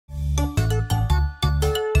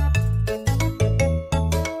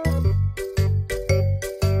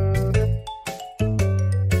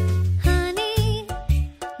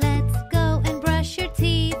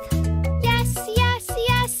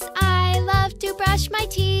brush my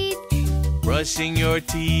teeth. Brushing your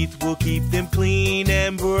teeth will keep them clean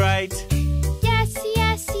and bright. Yes,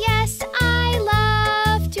 yes, yes,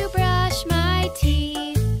 I love to brush my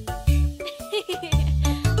teeth.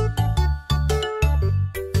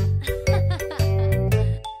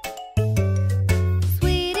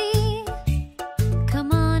 Sweetie,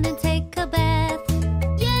 come on and take a bath.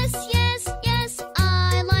 Yes, yes, yes,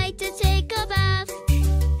 I like to take a bath.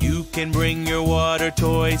 You can bring your water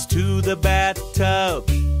toys to the bathtub.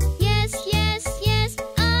 Yes, yes, yes,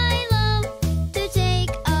 I love to take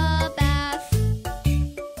a bath.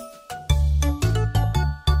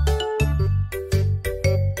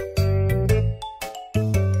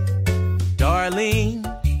 Darling,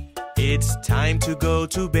 it's time to go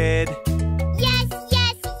to bed. Yes,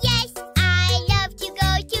 yes, yes, I love to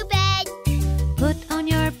go to bed. Put on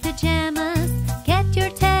your pajamas, get your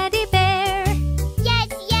teddy bear. Yes,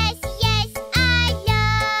 yes, yes, I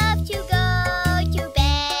love to go to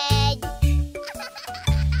bed.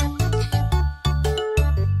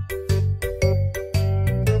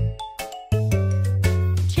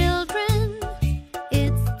 Children,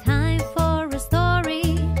 it's time for a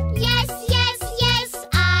story. Yes, yes, yes,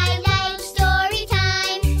 I like story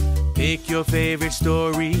time. Pick your favorite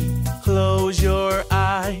story, close your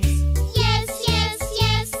eyes. Yes, yes,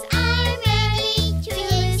 yes, I'm ready to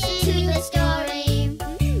listen to the story.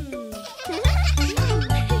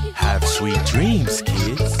 Have sweet dreams,